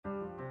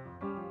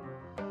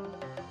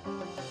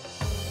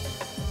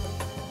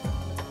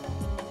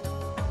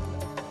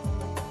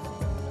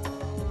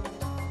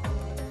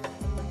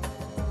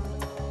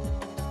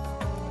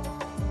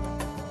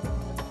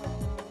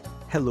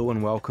Hello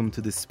and welcome to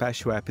this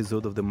special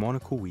episode of the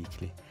Monocle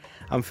Weekly.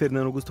 I'm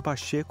Fernando Augusto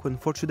Pacheco,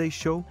 and for today's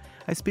show,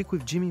 I speak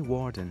with Jimmy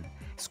Warden,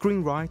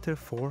 screenwriter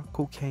for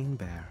Cocaine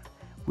Bear,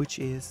 which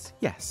is,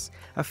 yes,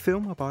 a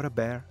film about a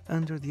bear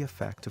under the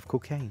effect of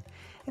cocaine,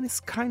 and it's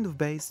kind of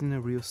based in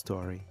a real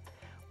story.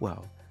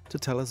 Well, to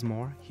tell us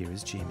more, here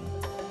is Jimmy.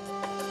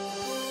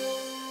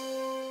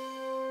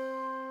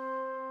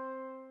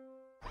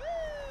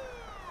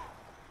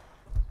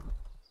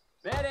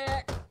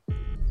 Medic!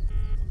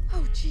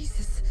 Oh,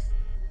 Jesus.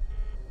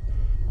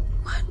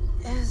 What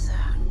is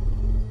that?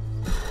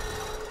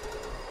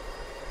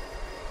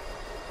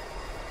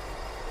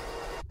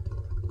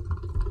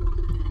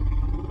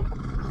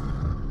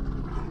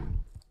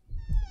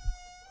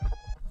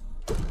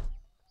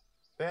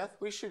 Beth,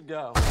 we should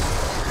go.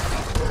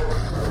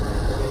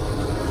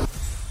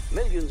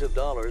 Millions of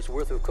dollars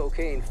worth of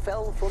cocaine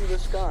fell from the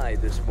sky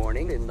this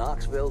morning in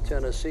Knoxville,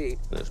 Tennessee.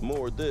 There's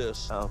more of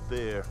this out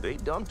there. They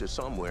dumped it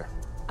somewhere.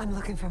 I'm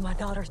looking for my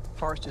daughter.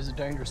 Forest is a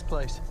dangerous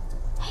place.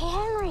 Hey,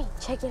 Henry,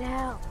 check it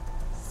out.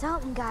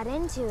 Something got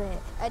into it.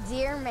 A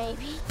deer,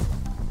 maybe.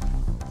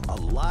 A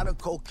lot of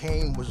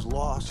cocaine was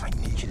lost. I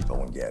need you to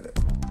go and get it.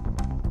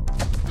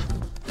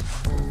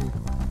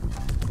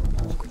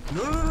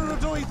 No,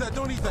 don't eat that,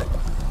 don't eat that.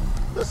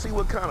 Let's see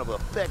what kind of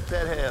effect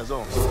that has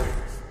on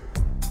us.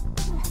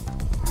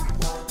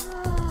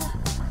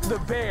 The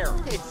bear.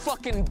 It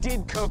fucking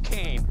did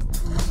cocaine.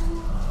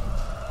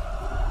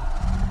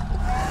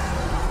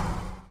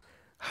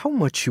 How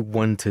much you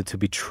wanted to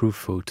be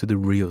truthful to the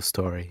real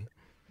story?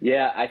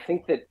 Yeah, I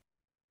think that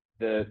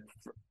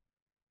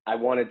I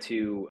wanted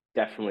to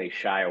definitely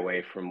shy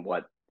away from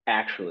what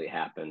actually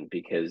happened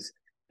because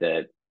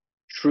the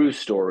true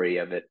story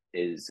of it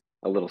is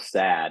a little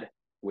sad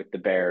with the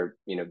bear,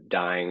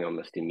 dying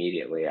almost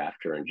immediately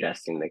after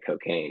ingesting the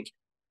cocaine.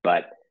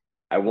 But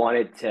I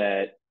wanted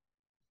to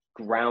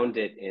ground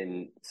it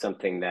in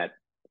something that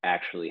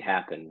actually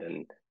happened.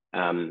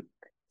 And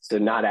so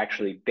not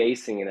actually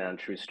basing it on a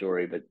true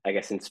story, but I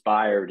guess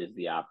inspired is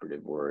the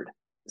operative word.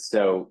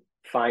 So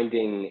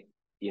finding,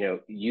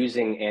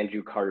 using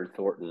Andrew Carter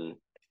Thornton,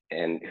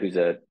 and who's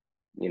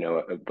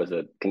was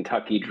a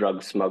Kentucky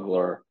drug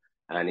smuggler,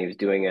 and he was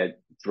doing a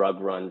drug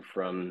run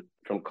from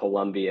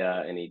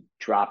Colombia, and he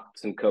dropped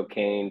some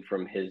cocaine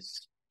from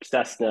his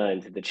Cessna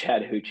into the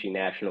Chattahoochee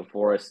National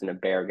Forest, and a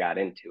bear got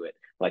into it.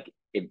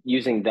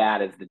 Using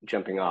that as the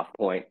jumping off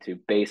point to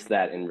base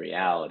that in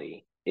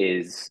reality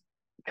is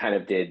kind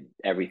of did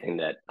everything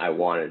that I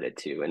wanted it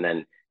to. And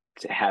then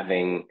to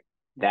having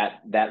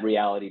that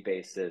reality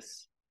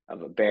basis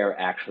of a bear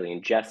actually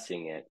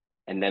ingesting it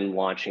and then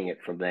launching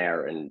it from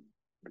there and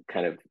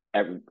kind of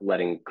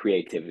letting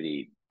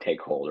creativity take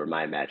hold, or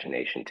my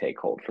imagination take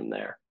hold from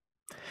there.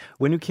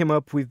 When you came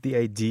up with the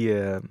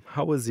idea,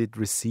 how was it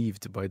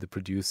received by the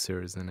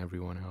producers and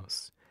everyone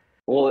else?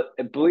 Well,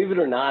 believe it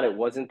or not, it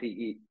wasn't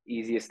the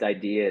easiest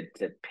idea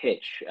to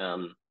pitch.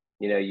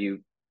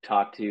 You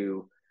talk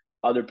to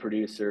other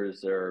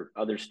producers or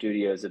other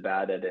studios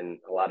about it, and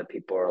a lot of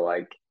people are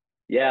like,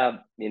 yeah,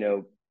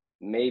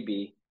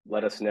 maybe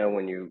let us know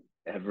when you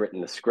have written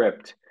the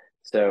script.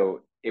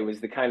 So it was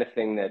the kind of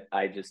thing that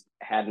I just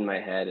had in my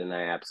head and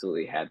I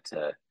absolutely had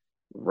to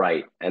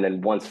write. And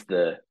then once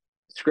the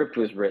script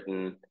was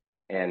written,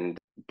 and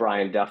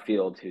Brian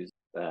Duffield, who's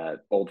an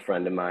old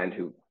friend of mine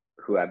who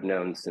I've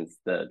known since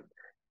the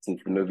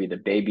movie The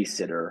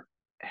Babysitter,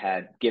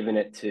 had given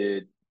it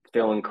to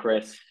Phil and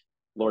Chris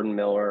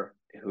Lord&Miller,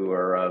 who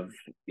are of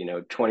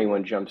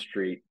 21 Jump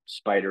Street,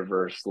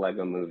 Spider-Verse,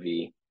 Lego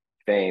Movie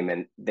fame,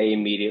 and they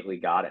immediately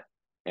got it.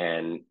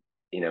 And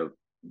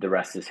the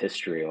rest is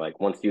history. Like,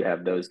 once you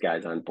have those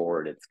guys on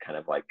board, it's kind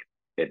of like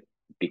it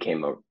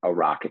became a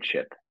rocket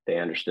ship. They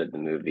understood the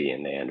movie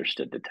and they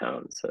understood the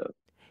tone. So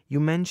you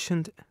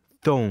mentioned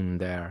tone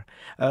there.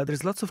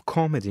 There's lots of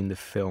comedy in the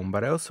film,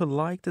 but I also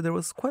liked that there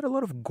was quite a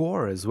lot of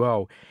gore as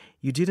well.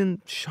 You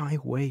didn't shy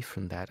away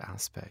from that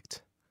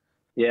aspect.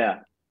 Yeah,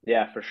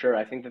 for sure.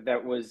 I think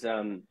that was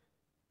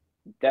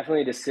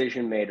definitely a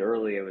decision made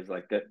early. It was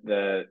like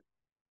the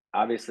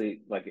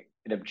obviously, like,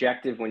 an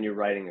objective when you're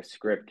writing a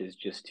script is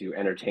just to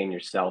entertain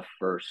yourself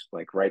first,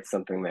 like write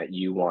something that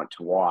you want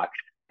to watch.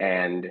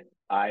 And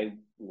I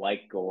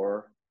like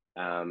gore,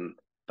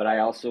 but I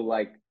also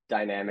like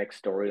dynamic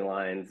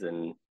storylines.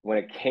 And when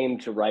it came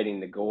to writing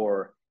the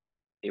gore,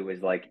 it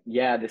was like,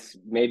 yeah, this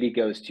maybe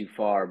goes too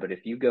far, but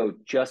if you go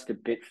just a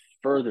bit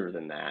further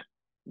than that,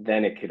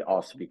 then it could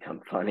also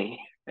become funny.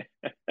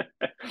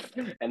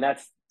 And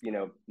that's,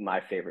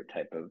 my favorite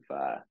type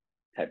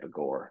of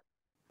gore.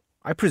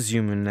 I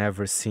presume you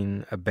never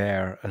seen a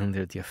bear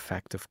under the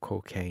effect of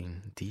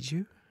cocaine, did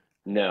you?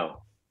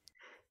 No.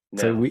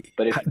 So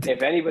but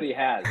if anybody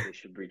has, they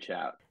should reach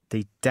out.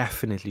 They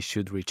definitely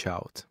should reach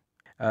out.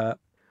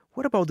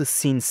 What about the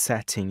scene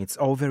setting? It's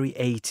all very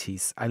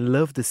 80s. I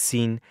love the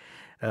scene.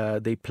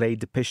 They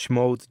played Depeche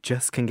Mode,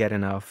 Just Can't Get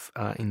Enough,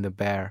 in the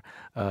bear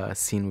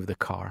scene with the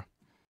car.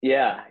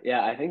 Yeah.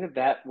 I think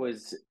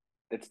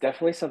it's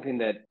definitely something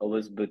that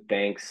Elizabeth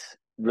Banks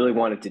really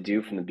wanted to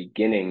do from the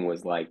beginning,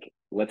 was like,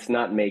 let's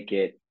not make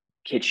it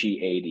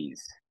kitschy 80s.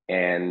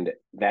 And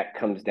that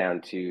comes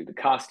down to the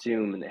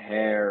costume and the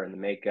hair and the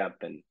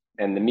makeup and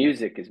the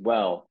music as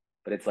well.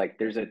 But it's like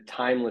there's a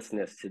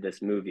timelessness to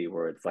this movie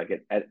where it's like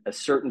at a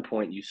certain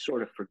point you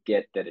sort of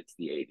forget that it's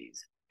the 80s.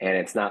 And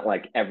it's not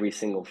like every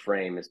single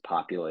frame is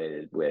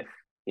populated with,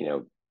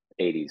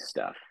 80s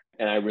stuff.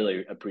 And I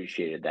really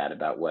appreciated that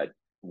about what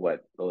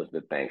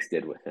Elizabeth Banks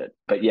did with it.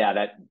 But yeah,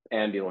 that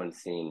ambulance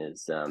scene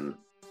is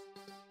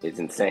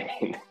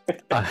insane.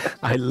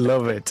 I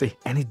love it.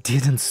 And it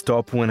didn't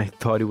stop when I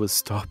thought it was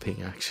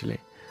stopping, actually.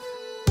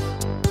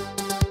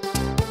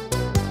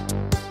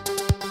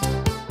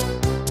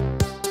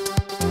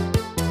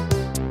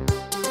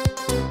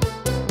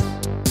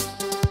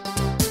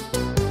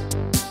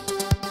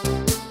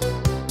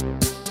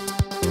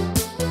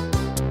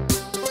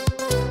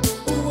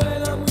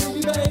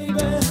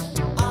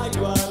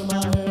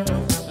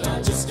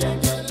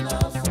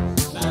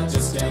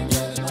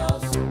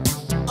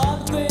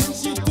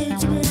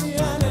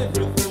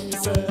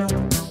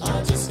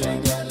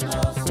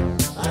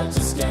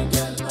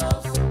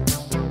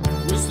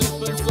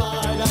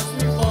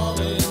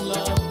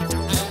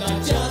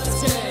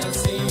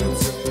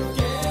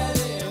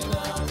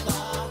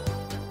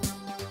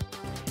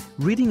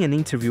 Reading an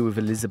interview with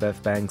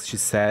Elizabeth Banks, she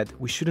said,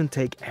 "We shouldn't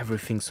take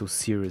everything so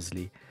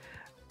seriously."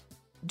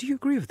 Do you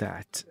agree with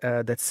that?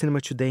 That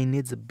cinema today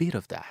needs a bit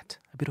of that,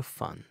 a bit of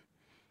fun?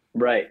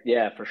 Right.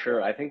 Yeah, for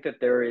sure. I think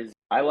that there is.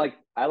 I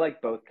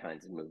like both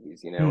kinds of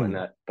movies,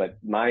 but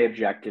my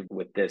objective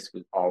with this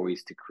was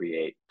always to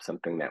create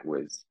something that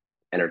was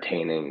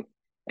entertaining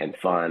and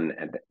fun,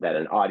 and that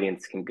an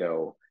audience can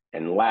go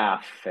and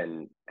laugh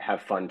and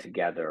have fun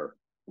together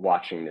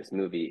watching this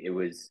movie.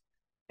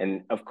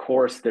 And of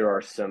course, there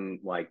are some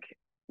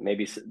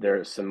maybe there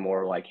are some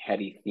more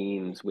heady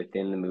themes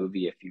within the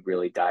movie if you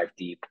really dive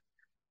deep.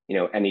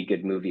 Any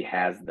good movie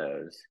has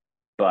those.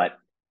 But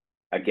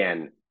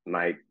again,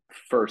 my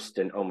first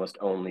and almost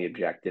only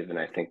objective, and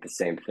I think the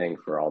same thing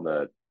for all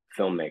the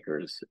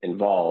filmmakers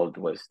involved,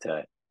 was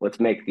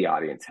let's make the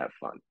audience have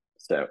fun.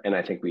 So, and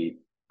I think we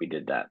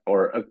did that,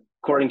 or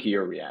according to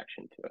your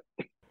reaction to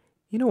it.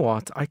 You know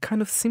what? I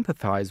kind of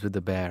sympathize with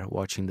the bear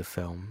watching the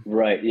film.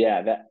 Right.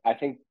 Yeah. That I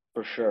think.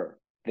 For sure.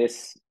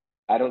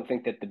 I don't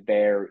think that the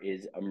bear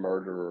is a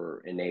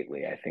murderer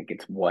innately. I think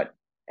it's what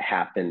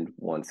happened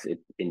once it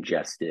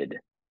ingested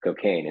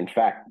cocaine. In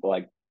fact,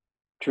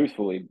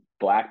 truthfully,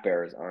 black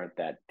bears aren't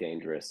that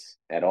dangerous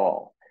at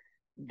all.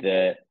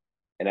 I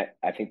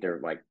think they're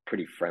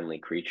pretty friendly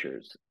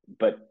creatures.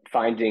 But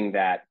finding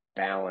that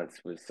balance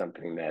was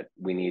something that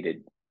we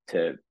needed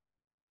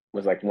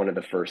was one of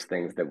the first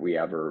things that we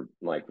ever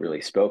really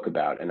spoke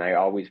about. And I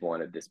always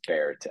wanted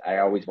I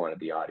always wanted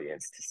the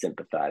audience to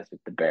sympathize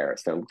with the bear.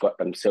 So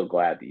I'm so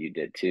glad that you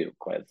did too,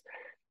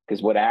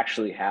 because what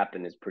actually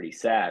happened is pretty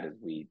sad, as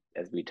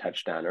we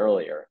touched on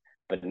earlier.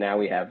 But now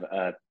we have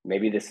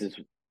maybe this is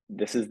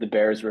the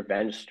bear's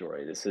revenge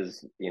story. This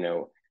is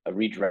a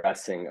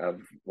redressing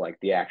of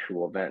the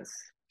actual events.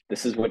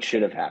 This is what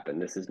should have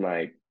happened. This is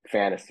my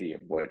fantasy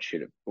of what should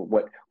have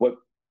what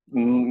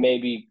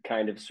maybe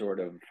kind of sort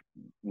of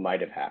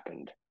might have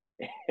happened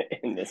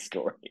in this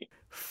story.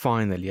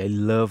 Finally, I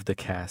love the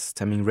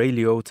cast. I mean, Ray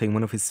Liotta in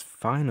one of his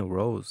final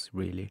roles,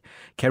 really.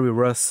 Kerry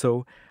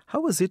Russell. How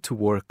was it to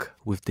work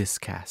with this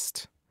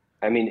cast?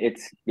 I mean, it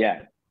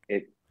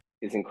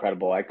is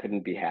incredible. I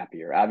couldn't be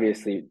happier.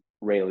 Obviously,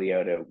 Ray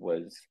Liotta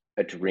was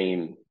a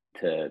dream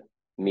to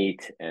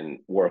meet and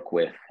work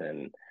with,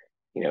 and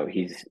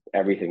he's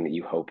everything that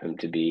you hope him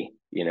to be,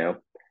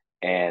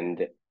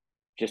 and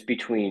just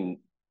between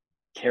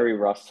Kerry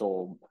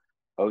Russell,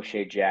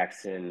 O'Shea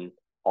Jackson,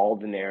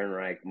 Alden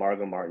Ehrenreich,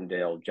 Margot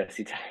Martindale,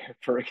 Jesse Tyler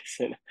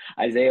Ferguson,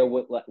 Isaiah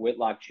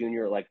Whitlock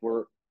Jr.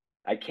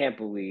 I can't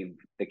believe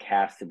the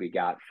cast that we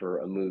got for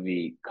a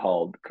movie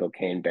called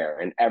Cocaine Bear,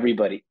 and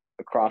everybody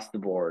across the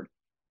board,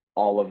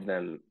 all of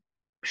them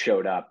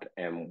showed up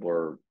and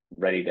were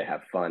ready to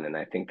have fun. And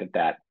I think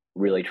that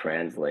really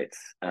translates.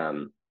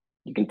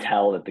 You can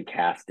tell that the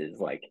cast is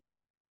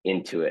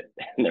into it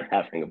and they're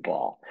having a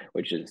ball,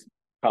 which is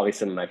probably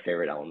some of my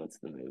favorite elements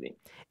of the movie.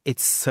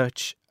 It's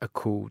such a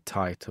cool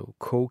title,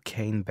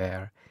 Cocaine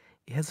Bear.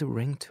 It has a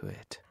ring to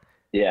it.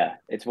 Yeah,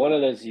 it's one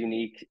of those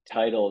unique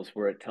titles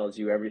where it tells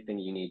you everything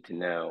you need to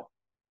know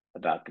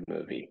about the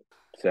movie.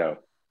 So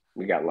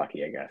we got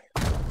lucky, I guess.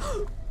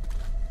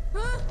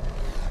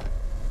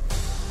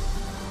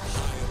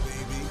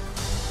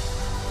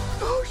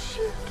 Oh,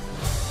 shit.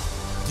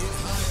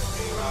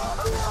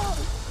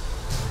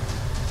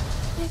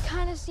 It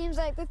kind of seems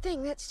like the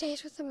thing that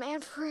stays with a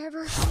man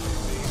forever.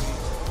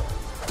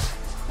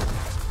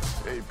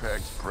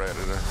 Apex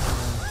predator.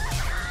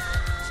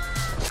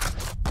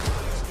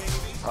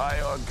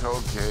 High on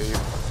cocaine.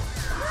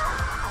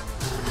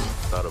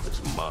 Out of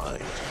his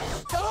mind.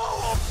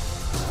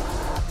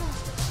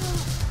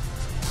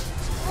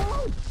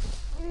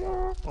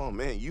 Oh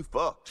man, you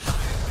fucked.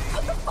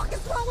 What the fuck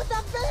is wrong with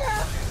that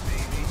bear?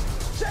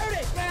 Shoot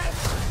it, man!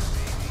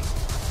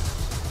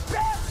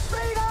 Bear,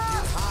 speed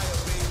up! Higher,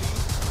 baby,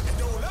 and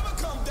don't ever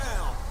come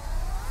down.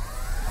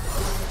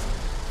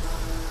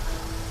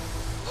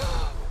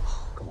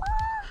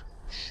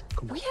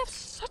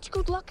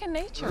 fucking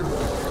nature.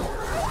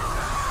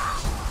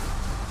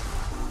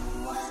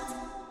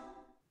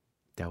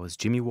 That was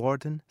Jimmy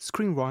Warden,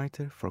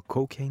 screenwriter for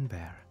Cocaine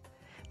Bear.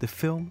 The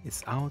film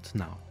is out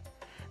now.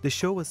 The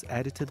show was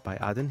edited by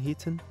Adam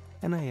Heaton,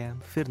 and I am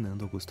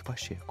Fernando Augusto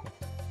Pacheco.